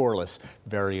 It's scoreless,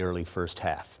 very early first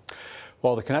half.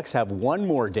 Well, the Canucks have one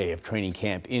more day of training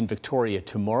camp in Victoria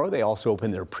tomorrow. They also open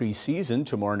their preseason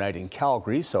tomorrow night in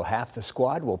Calgary, so half the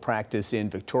squad will practice in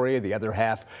Victoria. The other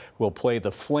half will play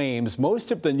the Flames.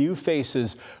 Most of the new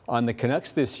faces on the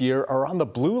Canucks this year are on the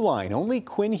blue line. Only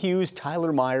Quinn Hughes,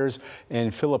 Tyler Myers,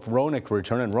 and Philip Hronek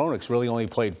return, and Hronek's really only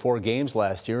played 4 games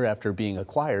last year after being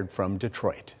acquired from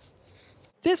Detroit.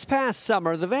 This past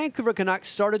summer, the Vancouver Canucks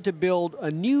started to build a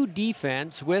new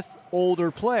defense with older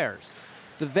players.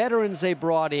 The veterans they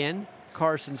brought in,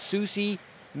 Carson Soucy,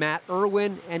 Matt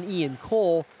Irwin, and Ian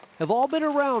Cole, have all been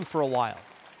around for a while,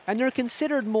 and they're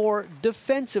considered more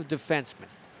defensive defensemen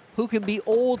who can be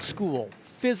old school,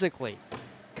 physically,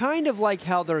 kind of like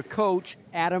how their coach,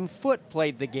 Adam Foote,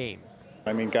 played the game.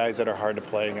 I mean, guys that are hard to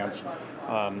play against,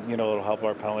 it'll help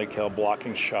our penalty kill,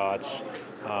 blocking shots,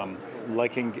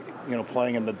 liking,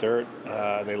 playing in the dirt.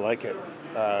 They like it.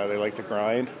 They like to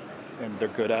grind. And they're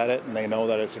good at it, and they know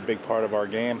that it's a big part of our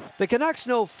game. The Canucks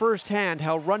know firsthand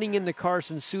how running into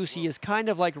Carson Soucy is kind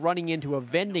of like running into a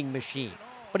vending machine.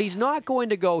 But he's not going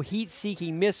to go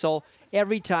heat-seeking missile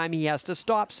every time he has to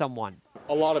stop someone.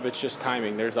 A lot of it's just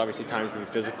timing. There's obviously times to be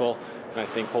physical, and I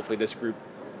think hopefully this group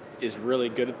is really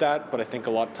good at that, but I think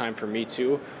a lot of time for me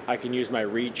too, I can use my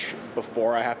reach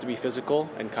before I have to be physical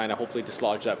and kind of hopefully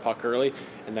dislodge that puck early.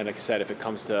 And then, like I said, if it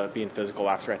comes to being physical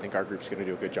after, I think our group's going to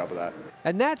do a good job of that.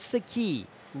 And that's the key.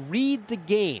 Read the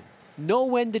game. Know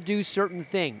when to do certain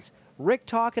things. Rick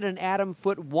Tocchet and Adam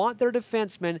Foote want their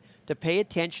defensemen to pay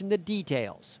attention to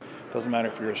details. Doesn't matter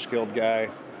if you're a skilled guy,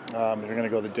 if you're going to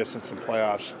go the distance in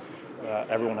playoffs,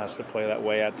 everyone has to play that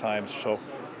way at times. So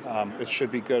it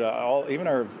should be good. All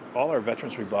our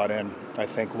veterans we brought in, I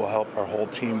think, will help our whole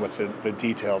team with the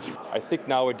details. I think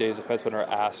nowadays defensemen are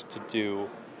asked to do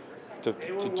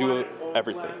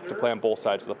everything, to play on both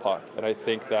sides of the puck, and I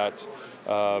think that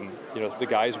the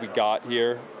guys we got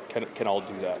here can all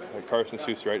do that. Like Carson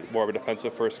Soucy, right, more of a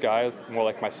defensive first guy, more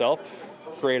like myself.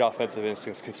 Great offensive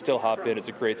instincts, can still hop in. Is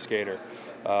a great skater.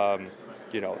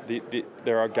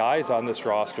 There are guys on this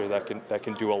roster that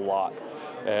can do a lot,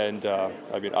 and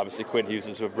obviously Quinn Hughes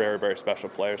is a very, very special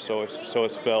player. So is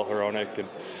Phil Hronek,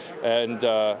 and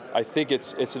I think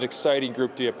it's an exciting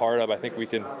group to be a part of. I think we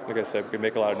can, like I said, we can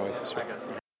make a lot of noise this year.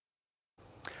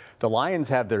 The Lions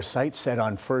have their sights set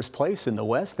on first place in the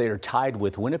West. They are tied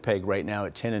with Winnipeg right now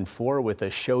at 10-4 with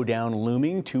a showdown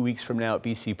looming 2 weeks from now at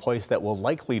BC Place that will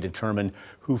likely determine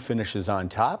who finishes on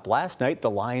top. Last night,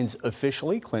 the Lions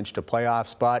officially clinched a playoff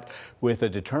spot with a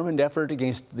determined effort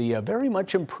against the very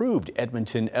much improved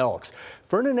Edmonton Elks.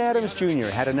 Vernon Adams Jr.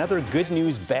 had another good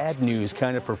news, bad news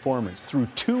kind of performance. Threw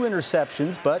 2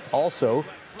 interceptions, but also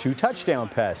 2 touchdown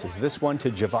passes. This one to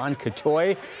Javon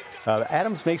Katoy.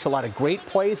 Adams makes a lot of great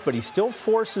plays, but he still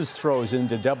forces throws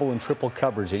into double and triple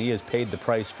coverage, and he has paid the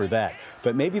price for that.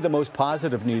 But maybe the most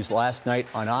positive news last night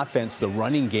on offense, the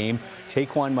running game.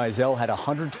 Taquan Mizell had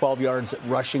 112 yards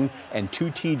rushing and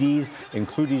 2 TDs,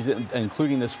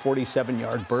 including this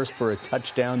 47-yard burst for a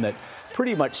touchdown that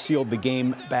pretty much sealed the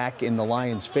game back in the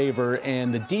Lions' favor.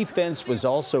 And the defense was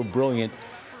also brilliant,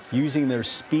 using their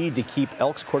speed to keep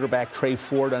Elks quarterback Trey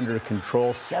Ford under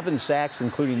control. 7 sacks,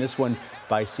 including this one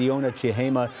by Siona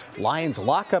Tehema. Lions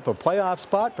lock up a playoff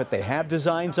spot, but they have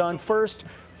designs on first.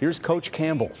 Here's Coach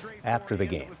Campbell after the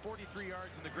game.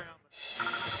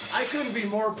 I couldn't be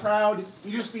more proud.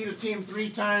 You just beat a team 3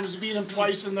 times, beat them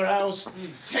twice in their house,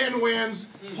 10 wins,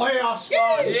 playoff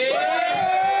spot.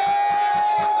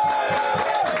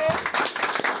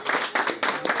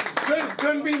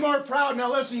 Couldn't be more proud.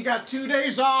 Now listen, you got 2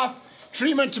 days off.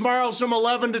 Treatment tomorrow's from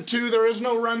 11 to 2. There is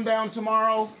no rundown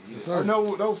tomorrow. Or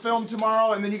no film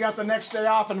tomorrow. And then you got the next day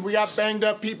off, and we got banged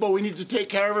up people. We need to take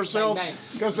care of ourselves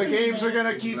because the games are going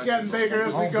to keep getting bigger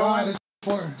as we go.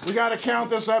 We got to count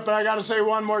this up, and I got to say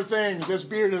one more thing. This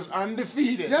beard is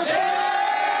undefeated. Yes.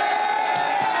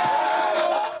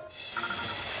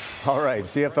 All right,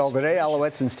 CFL today,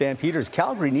 Alouettes and Stampeders.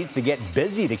 Calgary needs to get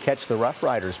busy to catch the Rough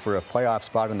Riders for a playoff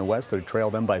spot in the West. They trail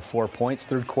them by 4 points.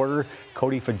 Third quarter,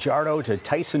 Cody Fajardo to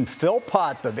Tyson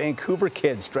Philpott, the Vancouver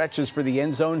kid, stretches for the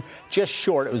end zone just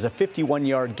short. It was a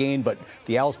 51-yard gain, but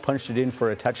the Owls punched it in for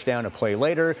a touchdown a play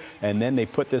later, and then they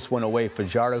put this one away.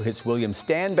 Fajardo hits William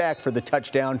Stanback for the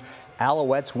touchdown.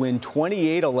 Alouettes win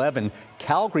 28-11.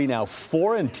 Calgary now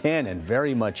 4-10 and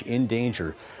very much in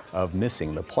danger of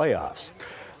missing the playoffs.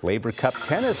 Labour Cup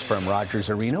tennis from Rogers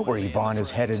Arena, where Yvonne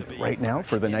is headed right now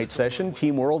for the night session.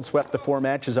 Team World swept the 4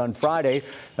 matches on Friday.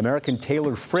 American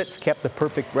Taylor Fritz kept the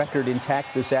perfect record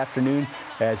intact this afternoon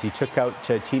as he took out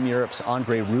Team Europe's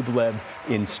Andrei Rublev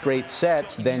in straight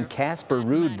sets. Then Casper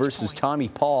Ruud versus Tommy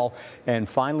Paul. And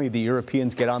finally, the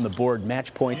Europeans get on the board.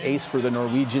 Match point ace for the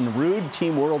Norwegian Ruud.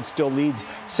 Team World still leads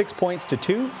 6 points to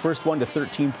 2. First one to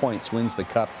 13 points wins the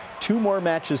cup. 2 more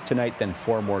matches tonight, then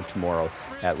 4 more tomorrow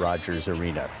at Rogers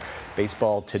Arena.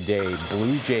 Baseball today,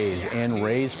 Blue Jays and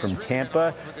Rays from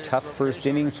Tampa. Tough first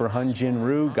inning for Hyun Jin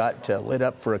Ryu. Got lit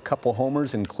up for a couple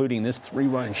homers, including this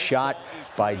 3-run shot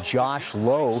by Josh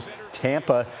Lowe.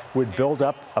 Tampa would build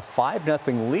up a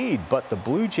 5-0 lead, but the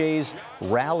Blue Jays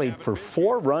rallied for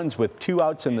 4 runs with 2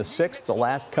 outs in the 6th, the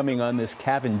last coming on this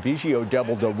Kevin Biggio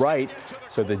double to right.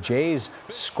 So the Jays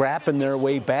scrapping their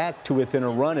way back to within a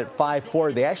run at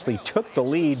 5-4. They actually took the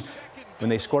lead when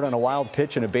they scored on a wild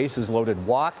pitch and a bases-loaded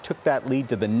walk. Took that lead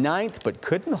to the 9th, but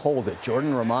couldn't hold it.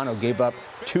 Jordan Romano gave up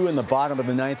 2 in the bottom of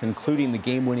the 9th, including the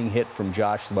game-winning hit from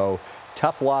Josh Lowe.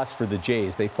 Tough loss for the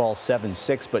Jays. They fall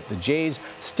 7-6, but the Jays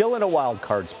still in a wild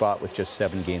card spot with just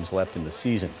 7 games left in the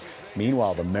season.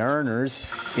 Meanwhile, the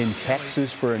Mariners in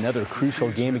Texas for another crucial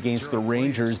game against the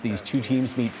Rangers. These 2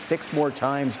 teams meet 6 more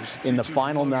times in the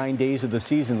final 9 days of the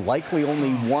season. Likely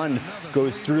only one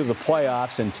goes through to the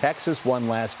playoffs, and Texas won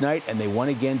last night, and they won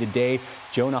again today.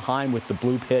 Jonah Heim with the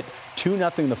blue hit.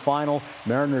 2-0 the final.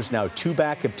 Mariners now 2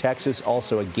 back of Texas,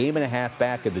 also a game and a half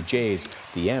back of the Jays.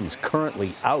 The M's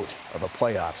currently out of a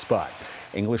playoff spot.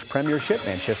 English Premiership,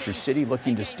 Manchester City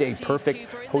looking to stay perfect,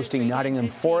 hosting Nottingham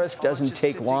Forest. Doesn't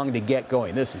take long to get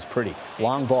going. This is pretty.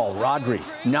 Long ball, Rodri,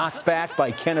 knocked back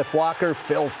by Kenneth Walker.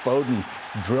 Phil Foden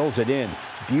drills it in.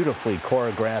 Beautifully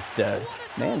choreographed.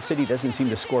 Man City doesn't seem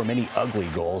to score many ugly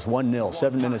goals. 1-0.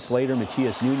 7 minutes later,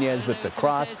 Matias Nunez with the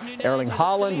cross. Erling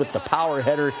Haaland with the power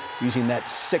header, using that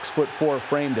 6'4"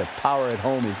 frame to power it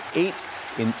home. His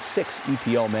 8th in 6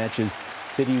 EPL matches.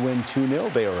 City win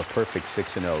 2-0. They are a perfect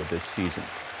 6-0 this season.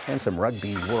 And some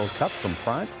Rugby World Cup from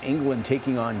France. England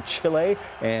taking on Chile,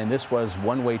 and this was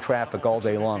one-way traffic all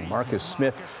day long. Marcus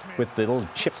Smith with the little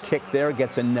chip kick there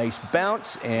gets a nice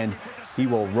bounce, and he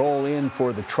will roll in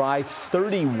for the try.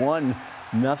 31-0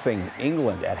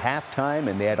 England at halftime,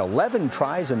 and they had 11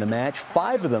 tries in the match,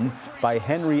 5 of them by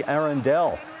Henry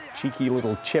Arundel. Cheeky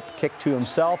little chip kick to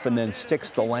himself and then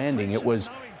sticks the landing. It was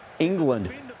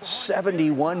England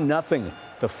 71-0,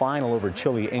 the final over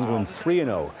Chile. England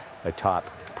 3-0 atop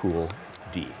Pool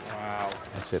D. Wow.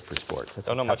 That's it for sports.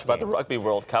 Don't know much about the Rugby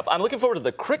World Cup. I'm looking forward to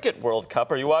the Cricket World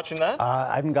Cup. Are you watching that?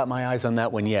 I haven't got my eyes on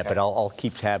that one yet, but I'll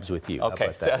keep tabs with you.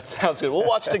 Okay, that sounds good. We'll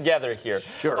watch together here.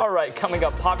 Sure. All right, coming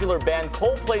up, popular band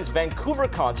Coldplay's Vancouver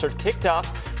concert kicked off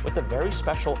with a very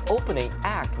special opening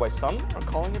act, why some are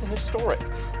calling it historic.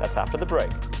 That's after the break.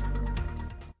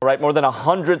 All right, more than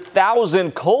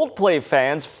 100,000 Coldplay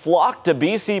fans flocked to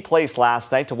BC Place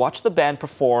last night to watch the band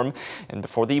perform. And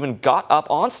before they even got up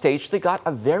on stage, they got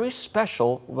a very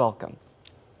special welcome.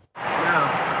 Now,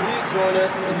 please join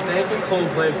us in thanking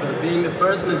Coldplay for being the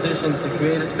first musicians to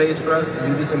create a space for us to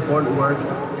do this important work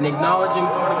and acknowledging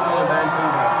Protocol in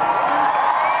Vancouver.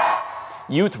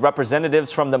 Youth representatives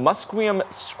from the Musqueam,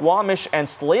 Squamish, and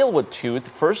Tsleil-Waututh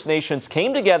First Nations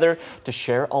came together to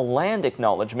share a land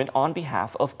acknowledgement on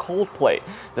behalf of Coldplay.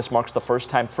 This marks the first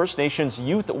time First Nations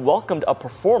youth welcomed a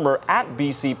performer at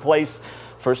BC Place.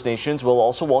 First Nations will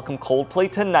also welcome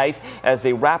Coldplay tonight as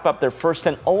they wrap up their first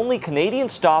and only Canadian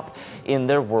stop in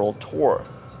their world tour.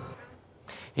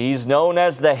 He's known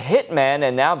as the Hitman,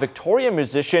 and now Victorian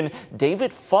musician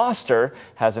David Foster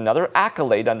has another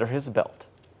accolade under his belt.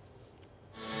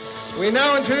 We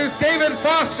now introduce David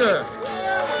Foster.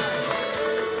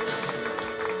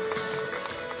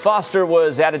 Foster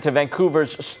was added to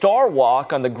Vancouver's Star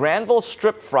Walk on the Granville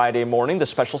Strip Friday morning. The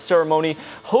special ceremony,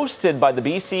 hosted by the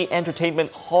BC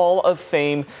Entertainment Hall of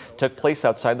Fame, took place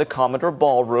outside the Commodore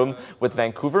Ballroom, with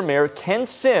Vancouver Mayor Ken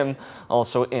Sim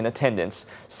also in attendance.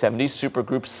 70s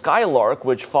supergroup Skylark,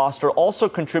 which Foster also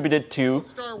contributed to,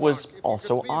 was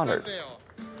also honored.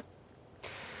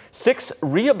 6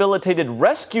 rehabilitated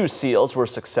rescue seals were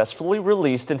successfully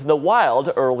released into the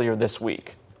wild earlier this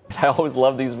week. I always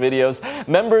love these videos.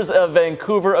 Members of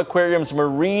Vancouver Aquarium's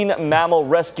Marine Mammal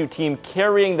Rescue Team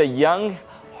carrying the young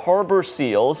harbor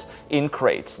seals in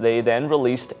crates. They then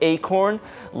released Acorn,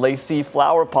 Lacy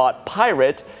Flowerpot,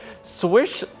 Pirate,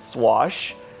 Swish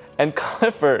Swash, and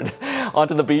Clifford.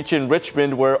 onto the beach in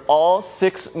Richmond, where all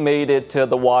 6 made it to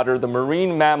the water. The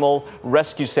Marine Mammal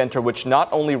Rescue Center, which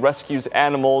not only rescues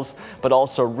animals but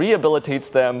also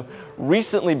rehabilitates them,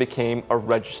 recently became a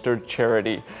registered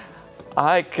charity.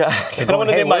 I don't want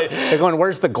to name my. They're going,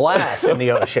 where's the glass in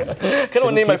the ocean? I don't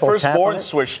want to name my firstborn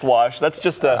Swish Swash. That's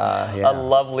just a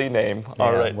lovely name.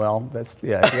 All right. Well, that's you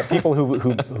got people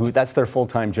who that's their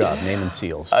full-time job, naming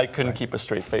seals. I couldn't keep a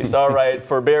straight face. All right.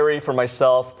 For Barry, for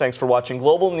myself, thanks for watching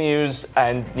Global News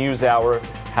and NewsHour.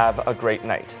 Have a great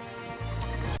night.